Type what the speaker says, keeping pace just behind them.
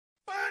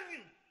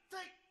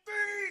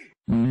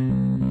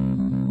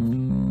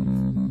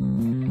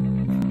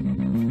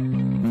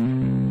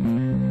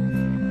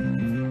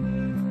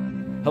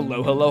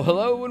Hello, hello,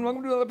 hello, and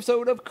welcome to another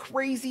episode of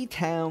Crazy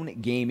Town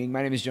Gaming.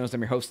 My name is Jonas, I'm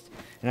your host,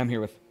 and I'm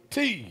here with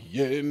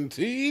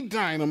TNT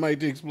Dynamite,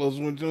 the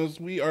Explosion with Jonas.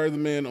 We are the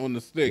men on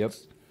the sticks. Yep.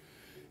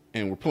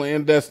 And we're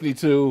playing Destiny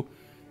 2,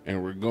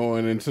 and we're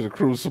going into the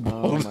Crucible.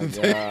 Oh my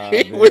today god,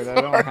 dude, I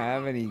don't our,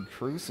 have any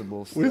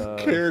Crucible stuff. with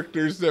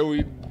characters that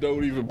we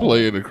don't even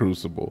play in the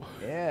Crucible.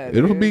 Yeah,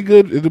 It'll dude. be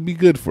good. It'll be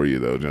good for you,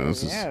 though,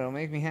 Jonas. Yeah, it'll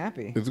make me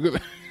happy. It's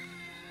good.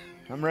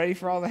 I'm ready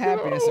for all the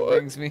happiness it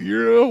brings me.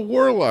 You're a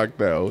warlock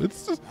now.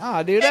 It's just,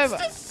 Dude, it's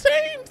the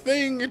same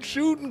thing. It's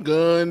shooting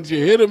guns. You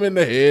hit them in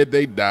the head,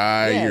 they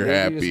die. yeah, You're dude,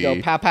 happy. You just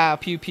go pow pow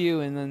pew pew,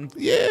 and then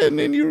And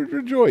then you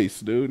rejoice,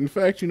 dude. In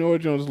fact, you know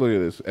what, Jones? Look at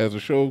this. As a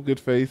show of good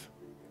faith,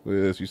 look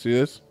at this. You see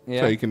this? Yeah.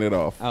 Taking it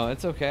off. oh,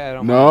 it's okay. I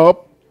don't.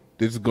 Nope.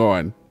 It's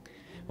gone. Mind.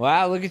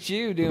 Wow, look at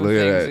you doing Look at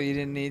things that. that you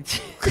didn't need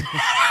to.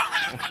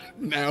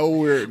 Now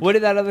we're What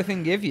did that other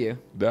thing give you?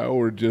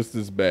 just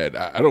as bad.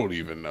 I don't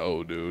even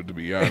know, dude. To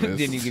be honest,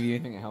 Didn't give you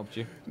anything that helped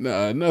you?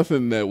 Nah,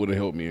 nothing that would have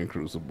helped me in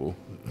Crucible.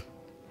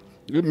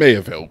 It may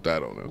have helped. I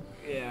don't know.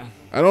 Yeah.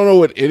 I don't know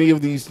what any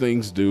of these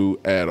things do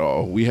at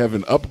all. We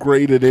haven't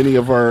upgraded any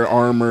of our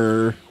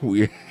armor.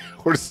 We're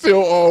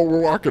still all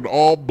rocking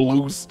all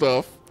blue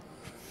stuff.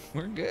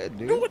 We're good,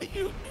 dude. What are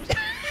you?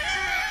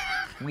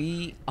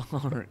 We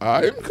are.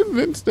 I'm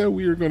convinced that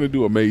we are going to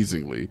do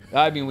amazingly.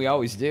 I mean, we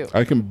always do.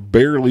 I can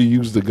barely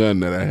use the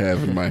gun that I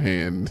have in my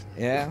hand.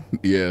 Yeah.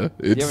 Yeah, You have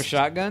a it's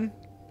shotgun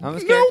on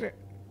this Nope. character?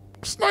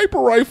 sniper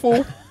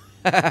rifle.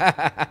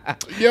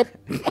 Yep.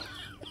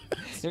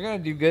 You're gonna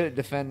do good at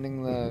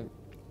defending the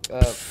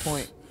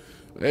point.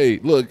 Hey,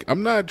 look,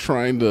 I'm not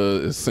trying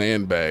to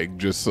sandbag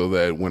just so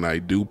that when I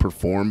do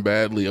perform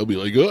badly, I'll be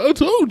like, oh, I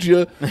told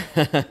you.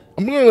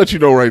 I'm going to let you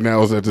know right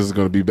now is that this is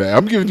going to be bad.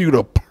 I'm giving you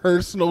the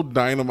personal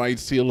Dynamite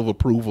seal of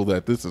approval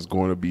that this is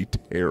going to be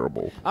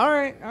terrible. All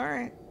right, all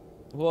right.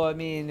 Well, I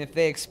mean, if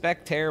they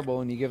expect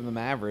terrible and you give them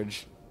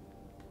average,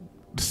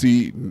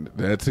 See,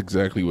 that's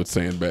exactly what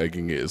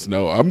sandbagging is.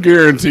 No, I'm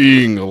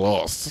guaranteeing a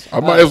loss. I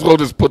might as well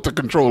just put the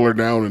controller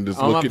down and just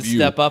I'm look gonna at have to you.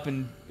 step up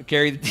and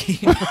carry the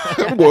team.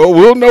 Well,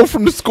 we'll know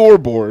from the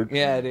scoreboard.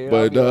 Yeah, dude.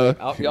 But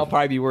I'll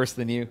probably be worse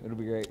than you. It'll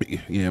be great.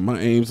 yeah, my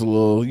aim's a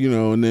little,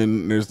 and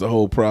then there's the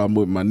whole problem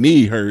with my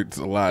knee hurts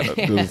a lot of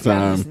the This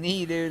time.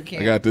 knee, dude.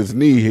 I got this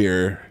knee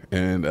here,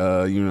 and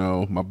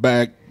my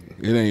back,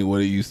 it ain't what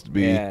it used to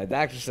be. Yeah,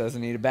 doctor says I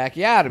need a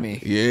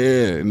backyotomy.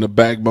 Yeah, and the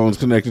backbone's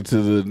connected to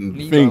the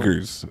Knee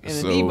fingers. bone. And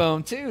the knee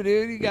bone too,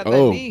 dude. You got that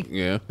knee.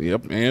 Yeah,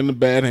 yep, and the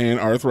bad hand,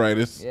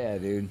 arthritis, Yeah,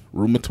 dude.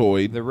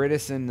 rheumatoid, The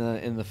ritis in the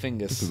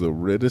fingus. the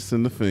ritis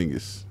and the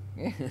fungus.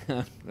 Yeah,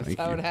 that's Thank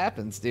how you. it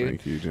happens, dude.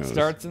 Thank you, Jonas.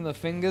 Starts in the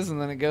fingers and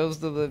then it goes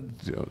to the.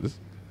 Jonas,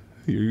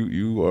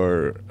 you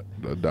are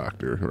a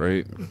doctor,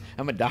 right?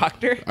 I'm a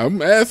doctor. I'm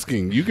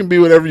asking. You can be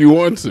whatever you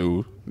want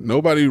to.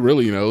 Nobody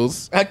really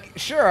knows.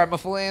 Sure, I'm a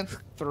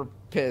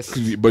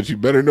philanthropist. But you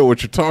better know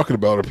what you're talking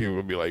about, or people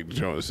will be like,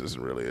 Jonas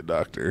isn't really a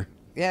doctor.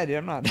 Yeah, dude,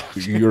 I'm not a doctor.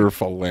 You're a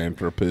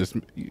philanthropist.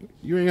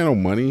 You ain't got no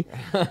money.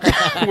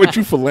 What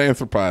you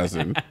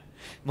philanthropizing?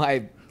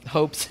 My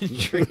hopes and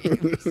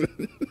dreams.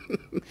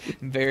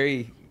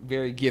 Very,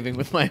 very giving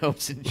with my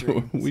hopes and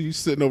dreams. When you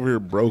sitting over here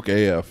broke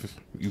AF,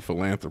 you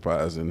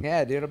philanthropizing.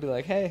 Yeah, dude, I'll be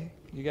like, hey,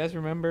 you guys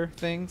remember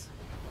things?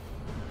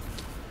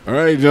 All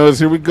right, Jonas,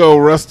 here we go.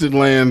 Rusted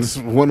Lands,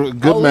 good At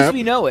least map.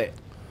 we know it.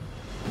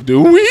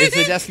 Do we? It's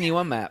the Destiny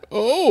 1 map.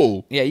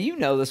 Oh, Yeah, you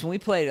know this. When we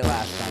played it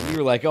last time, you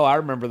were like, oh, I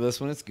remember this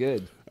one. It's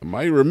good. I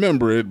might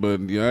remember it, but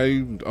yeah,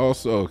 I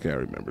also can't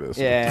remember this.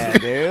 Yeah,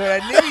 dude,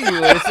 I knew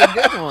you would. It's a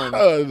good one. One.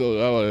 I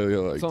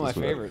like It's one of my this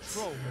one. favorites.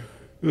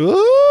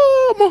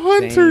 Oh, I'm a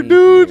hunter, Thank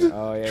dude. you.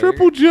 Oh, yeah,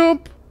 Triple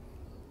jump.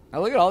 I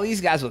look at all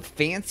these guys with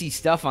fancy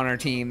stuff on our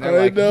team. They're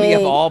I like, we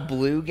have know. all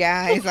blue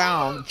guys.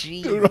 Oh,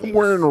 geez. Dude, I'm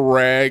wearing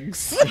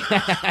rags.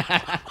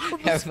 I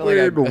feel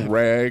wearing like I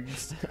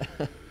rags.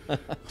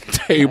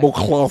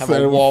 Tablecloth have a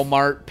and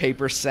Walmart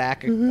paper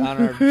sack on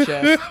our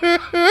chest.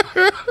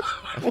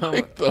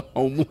 like the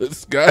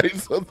homeless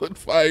guys on the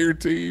fire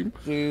team.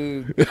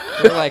 Dude,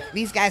 they're like,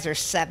 these guys are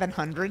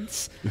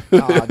 700s.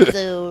 Oh,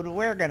 dude,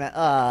 we're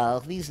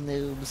gonna, these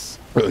noobs.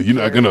 You're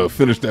not gonna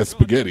finish that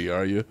spaghetti,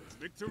 are you?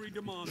 Victory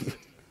demanded.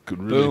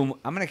 Could really. Boom.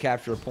 I'm gonna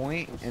capture a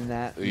point, and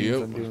that means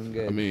Yep. I'm doing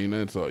good. I mean,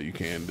 that's all you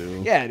can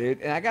do. Yeah,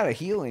 dude, and I got a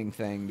healing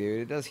thing,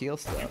 dude. It does heal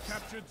stuff.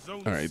 Captured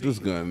zone All right, C. this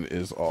gun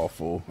is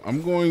awful.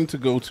 I'm going to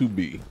go to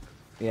B.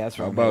 Yeah, that's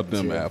right. How about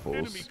them too. apples?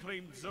 Enemy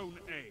claimed zone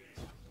A.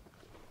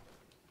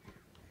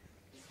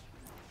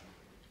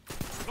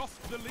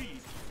 Lost the lead.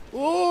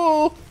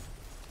 Oh,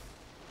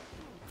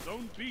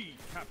 Zone B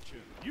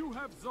captured. You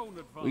have zone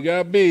advantage. we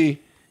got B.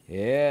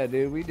 Yeah,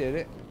 dude, we did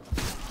it.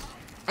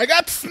 I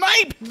got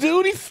sniped,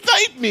 dude. He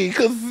sniped me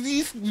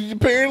because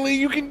apparently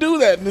you can do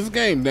that in this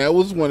game. That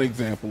was one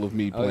example of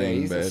me Oh, yeah,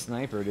 playing he's a bad.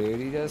 sniper, dude.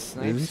 He does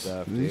snipe Did he,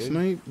 stuff, did dude. he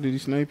snipe? Did he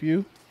snipe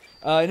you?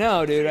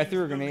 No, dude, I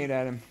threw a grenade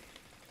at him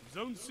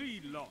Zone C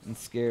lost. and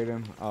scared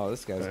him. Oh,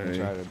 this guy's gonna Hey.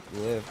 try to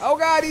live. Oh,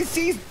 God, he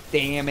sees.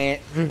 Damn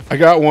it. I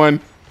got one.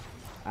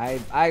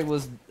 I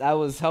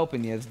was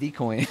helping you. It's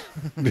decoying.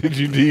 Did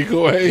you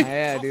decoy?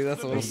 Yeah, dude,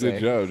 that's what I That's a say.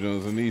 good job,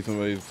 Jonas. I need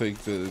somebody to take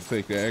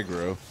the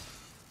aggro.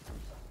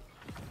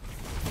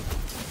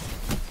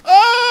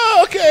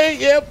 Oh, okay.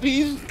 Yep,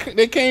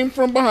 they came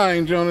from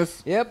behind,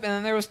 Jonas. Yep, and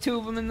then there was 2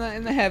 of them in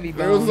the heavy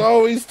There was bone.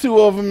 always 2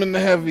 of them in the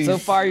heavies. So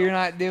far, you're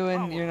not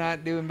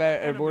doing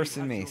better, worse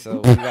than me. So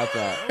we got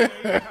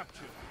that.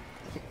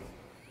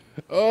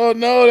 Oh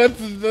no, that's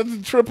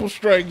a triple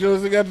strike,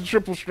 Jonas. They got the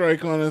triple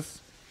strike on us.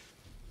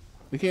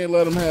 We can't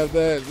let them have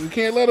that. We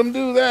can't let them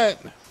do that.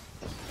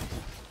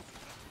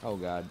 Oh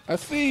God. I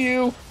see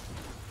you.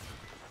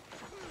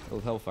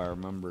 Old Hellfire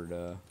remembered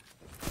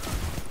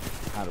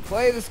how to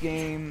play this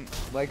game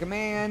like a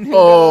man who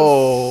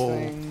Oh. does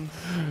things.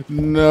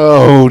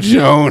 No,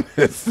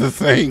 Jonas,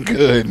 this ain't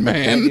good, Hey,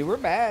 man. dude, we're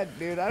bad,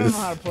 dude. I don't know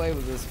how to play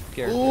with this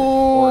character.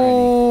 Or any.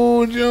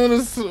 Oh,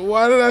 Jonas,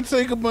 why did I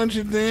take a bunch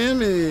of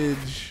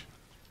damage?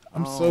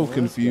 I'm so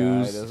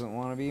confused. This guy doesn't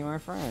want to be my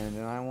friend,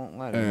 and I won't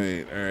let All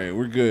him. right,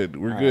 we're good.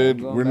 We're All right, good.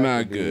 I'm going We're back not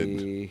to good.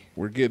 B.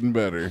 We're getting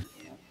better.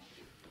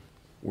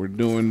 We're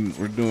doing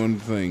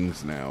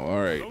things now.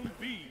 All right. Zone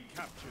B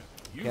captured.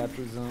 You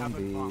Capture Zone have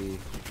advanced.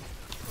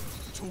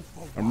 B.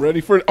 I'm ready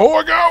for. Oh,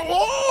 I got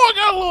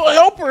a little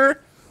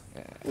helper.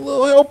 A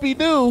little helpy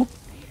do.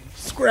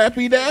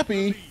 Scrappy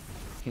dappy.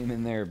 Him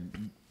in there,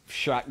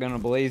 shotgun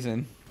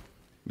ablazing.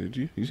 Did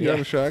you? You Yeah. got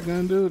a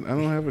shotgun, dude? I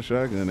don't have a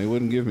shotgun. They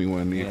wouldn't give me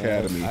one. The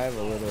academy. I have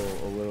a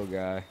little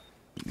guy.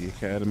 The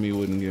academy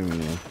wouldn't give me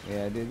one.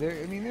 Yeah, dude.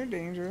 They're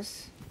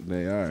dangerous.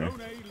 They are.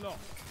 Zone A lost.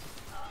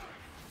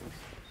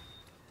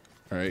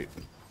 All right.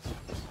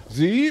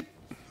 Zeep.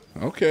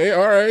 Okay.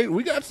 All right.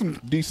 We got some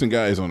decent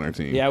guys on our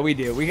team. Yeah, we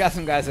do. We got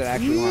some guys that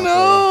actually want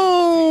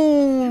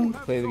No. to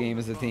play the game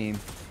as a team.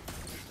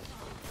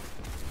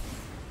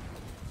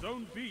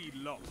 Zone B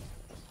lost.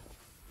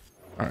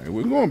 All right.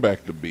 We're going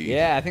back to B.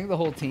 Yeah, I think the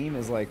whole team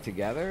is like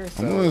together.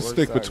 So I'm it gonna works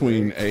stick out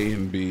between great. A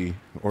and B,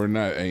 or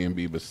not A and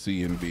B, but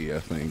C and B. I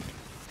think.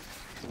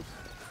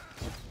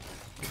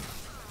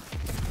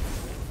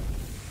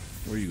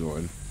 Where you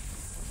going?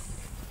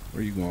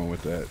 Where you going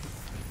with that?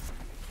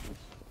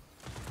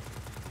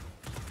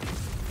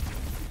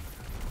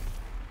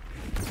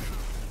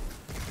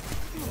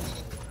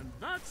 And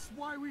that's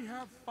why we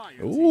have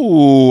fire.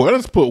 Ooh! I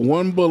just put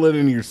one bullet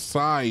in your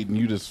side, and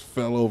you just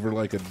fell over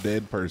like a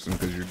dead person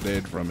because you're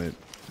dead from it.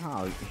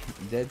 Oh,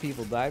 dead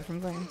people died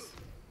from things?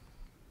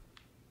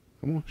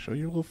 Come on, show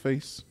your little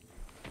face.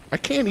 I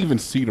can't even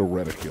see the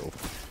reticule.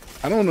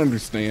 I don't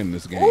understand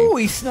this game. Ooh,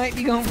 he sniped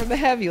me going for the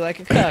heavy like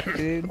a cuck,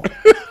 dude.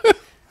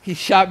 He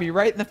shot me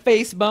right in the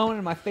face bone,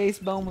 and my face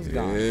bone was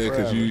gone. Yeah, because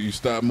forever. you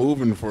stopped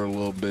moving for a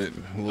little bit.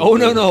 Oh,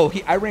 no.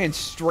 I ran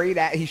straight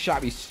at. He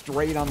shot me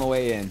straight on the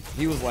way in.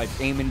 He was like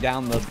aiming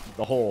down the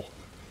hole.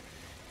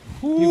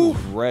 He was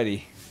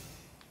ready.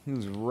 He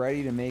was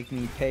ready to make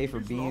me pay for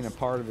being a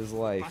part of his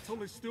life.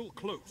 Battle is still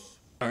close.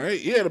 All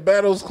right, yeah, the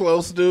battle's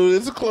close, dude.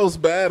 It's a close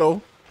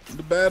battle.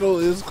 The battle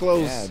is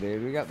close. Yeah,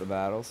 dude, we got the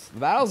battles. The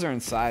battles are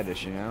inside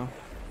us, you know?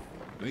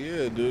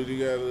 Yeah, dude, you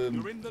gotta.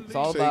 You're in the lead. It's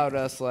all about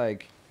us,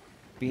 like,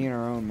 being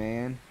our own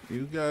man.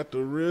 You got the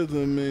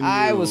rhythm in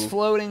I you. was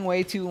floating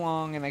way too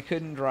long, and I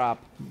couldn't drop.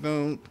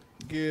 Don't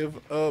give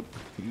up.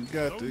 You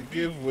got to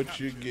give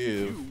what you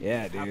give.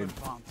 Yeah, dude.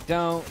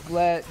 Don't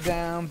let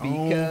down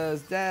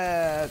because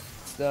that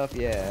stuff,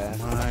 yeah.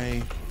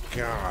 My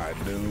God,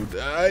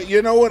 dude.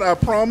 You know what? I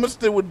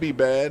promised it would be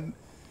bad,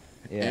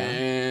 Yeah.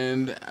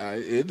 and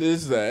it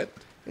is that.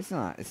 It's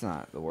not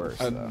the worst,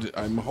 though.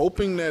 I'm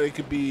hoping that it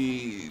could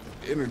be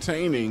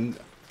entertaining.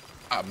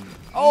 I'm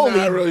Holy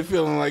not really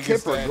feeling like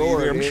it's Kipper that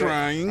gore, either. I'm dude.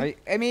 trying.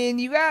 I mean,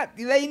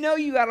 they know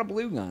you got a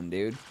blue gun,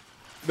 dude.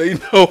 They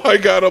know I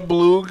got a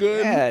blue gun.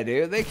 Yeah,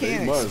 dude. They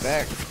can't must.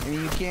 expect. I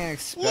mean, you can't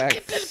expect. Look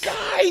at this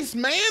guys,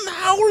 man.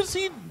 How is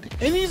he?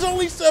 And he's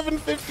only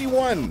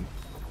 751.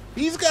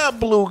 He's got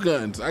blue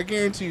guns. I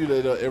guarantee you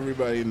that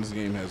everybody in this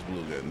game has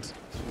blue guns.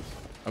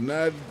 I'm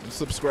not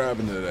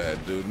subscribing to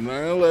that, dude. I'm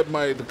not gonna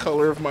let the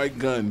color of my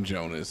gun,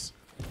 Jonas,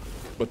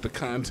 but the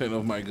content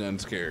of my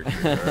gun's character.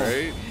 All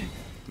right.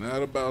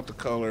 Not about the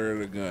color of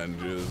the gun,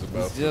 just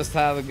about It's just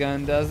how the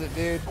gun does it,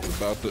 dude.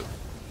 about the.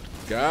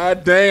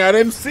 God dang! I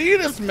didn't see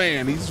this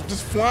man. He's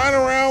just flying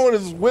around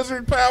with his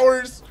wizard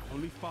powers.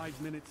 Only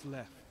 5 minutes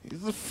left.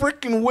 He's a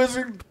freaking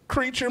wizard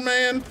creature,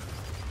 man.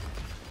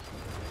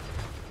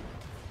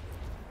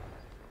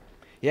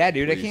 Yeah,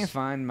 dude. Please. I can't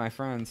find my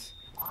friends.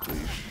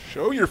 Please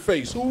show your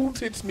face. Who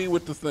hits me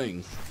with the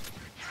thing?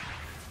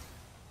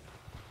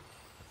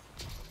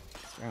 This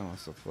guy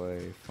wants to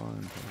play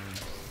fun.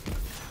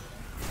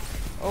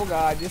 Oh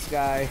God, this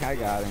guy. I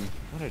got him.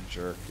 What a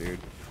jerk, dude.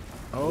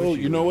 Oh,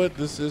 you know what?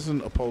 This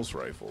isn't a pulse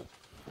rifle.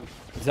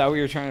 Is that what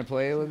you're trying to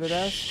play with it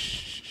as?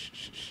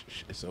 Shh.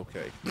 It's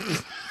okay.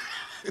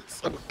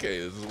 It's okay.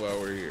 This is why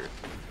we're here.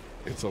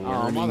 It's a Oh,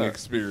 learning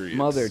experience.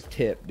 Mother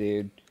tip,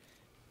 dude.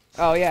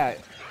 Oh yeah.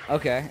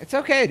 Okay. It's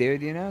okay,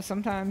 dude. You know,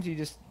 sometimes you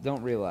just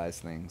don't realize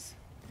things.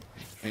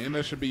 And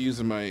I should be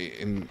using my All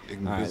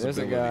right, there's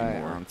a invisibility guy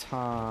more. on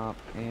top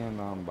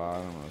and on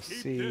bottom of Keep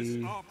C.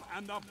 this up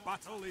and the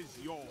battle is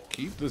yours.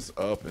 Keep this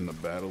up and the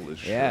battle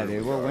is Yeah, surely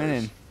dude, we're ours.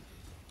 winning.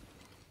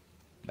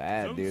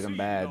 Bad, Zone dude, C I'm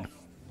bad. lost.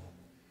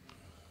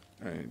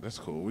 Alright, that's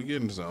cool. We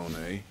get in zone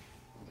A.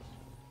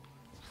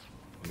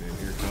 And then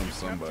here comes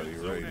somebody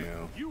Captured right zone A.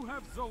 now. You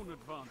have zone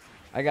advantage.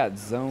 I got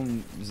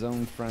zone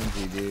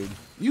frenzy, dude.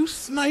 You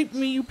sniped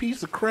me, you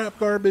piece of crap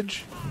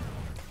garbage.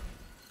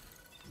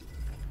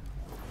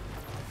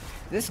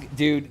 This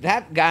dude,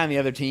 that guy on the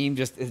other team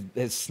just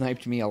has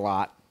sniped me a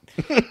lot.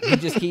 He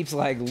just keeps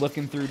like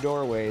looking through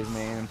doorways,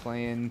 man,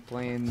 and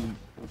playing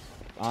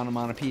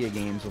onomatopoeia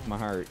games with my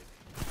heart.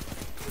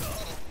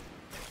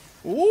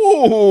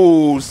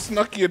 Ooh,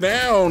 snuck you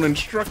down and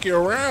struck you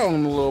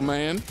around, little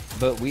man.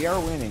 But we are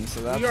winning,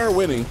 so that's We are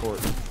winning.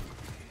 important.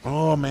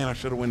 Oh man, I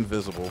should have went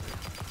visible.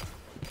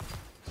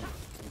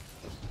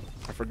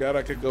 I forgot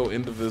I could go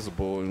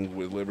indivisible and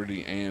with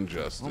liberty and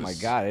justice. Oh my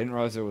god, I didn't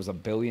realize there was a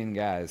billion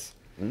guys.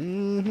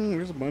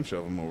 There's a bunch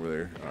of them over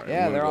there. All right,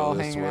 Yeah, we're they're gonna go all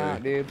this hanging way.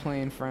 out, dude,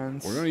 playing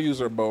friends. We're gonna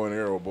use our bow and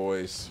arrow,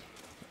 boys.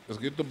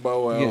 Let's get the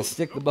bow You gonna out.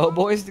 stick the bow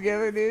boys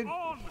together, dude?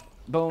 On.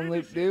 Bow and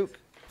Luke Duke.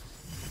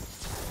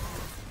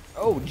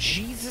 Oh,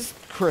 Jesus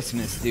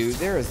Christmas, dude.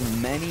 There is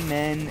many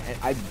men.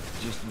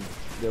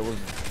 There was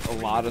a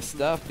lot of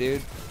stuff,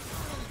 dude.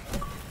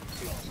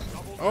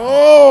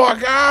 Oh, I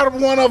got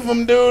one of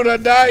them, dude. I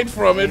died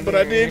from it, but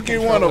I did get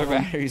one of Controller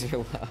them. batteries are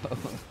low.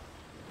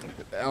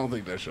 I don't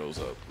think that shows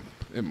up.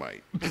 It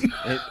might.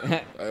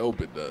 It- I hope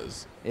it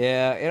does.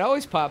 yeah, it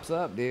always pops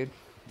up, dude.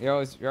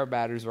 Your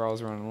batteries are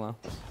always running low.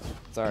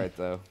 It's alright,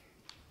 though.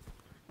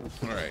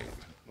 All right.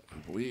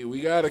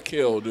 We got a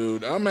kill,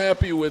 dude. I'm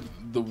happy with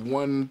the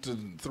 1 to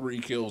 3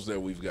 kills that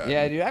we've got.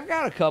 Yeah, dude, I've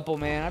got a couple,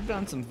 man. I've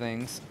done some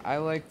things. I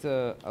like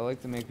to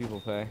make people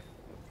pay.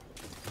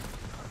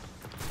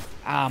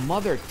 Ah,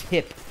 mother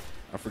tip.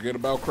 I forget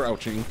about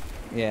crouching.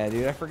 Yeah,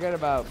 dude, I forget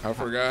about. I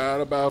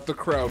forgot about the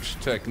crouch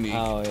technique.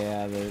 Oh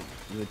yeah,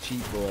 the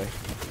cheat boy.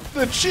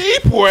 The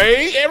cheap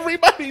way.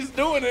 Everybody's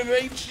doing it.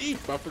 It ain't cheap.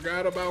 I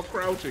forgot about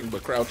crouching,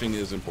 but crouching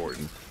is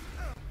important.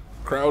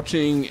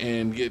 Crouching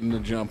and getting the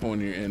jump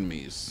on your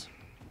enemies.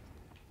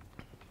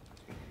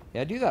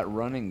 Yeah, I do that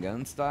running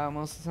gun style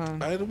most of the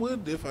time. I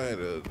would if I had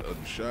a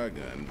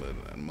shotgun,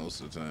 but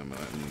most of the time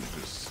I'm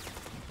just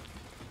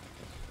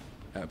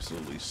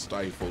absolutely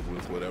stifled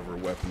with whatever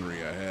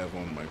weaponry I have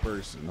on my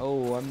person.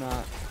 Oh, I'm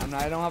not.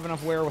 I don't have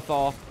enough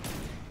wherewithal.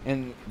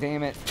 And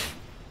damn it,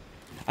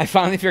 I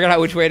finally figured out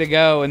which way to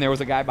go. And there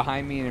was a guy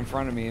behind me and in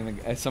front of me,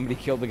 and somebody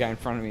killed the guy in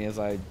front of me as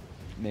I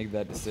made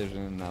that decision.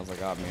 And I was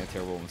like, oh man,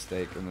 terrible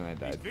mistake. And then I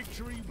died.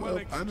 Victory well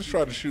Well, I just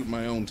tried to shoot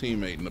my own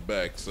teammate in the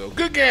back, so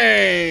good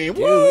game!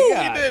 Dude, Woo! we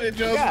got- We did it, Jones.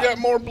 We we got got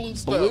more blue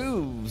stuff.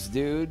 Blues,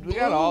 dude. We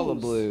got all the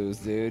Blues. blues,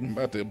 dude. I'm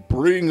about to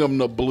bring them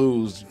the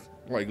blues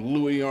like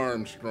Louis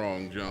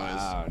Armstrong, Jonas.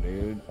 Wow,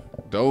 dude.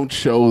 Don't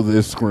show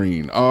this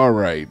screen. All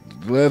right,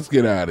 let's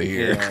get out of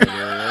here. Yeah, dude,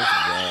 let's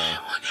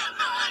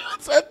go.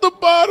 It's at the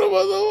bottom of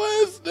the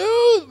list,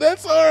 dude.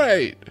 That's all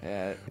right.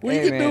 Yeah. We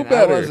Hey, can do man,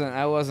 better.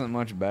 I wasn't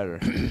much better.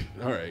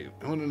 All right,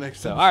 on the next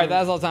So, episode. all right,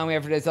 that's all the time we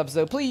have for today's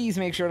episode. Please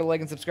make sure to like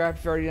and subscribe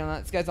if you've already done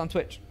that. This guy's on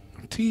Twitch.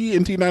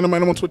 TNT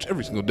Dynamite. I'm on Twitch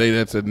every single day.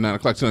 That's at 9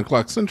 o'clock, 10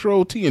 o'clock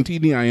Central. TNT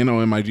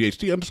DINOMIGHT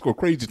 _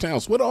 crazy town.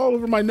 Sweat all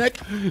over my neck.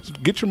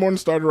 Get your morning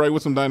started right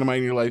with some dynamite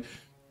in your life.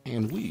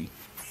 And we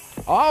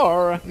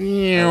All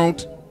right.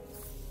 out.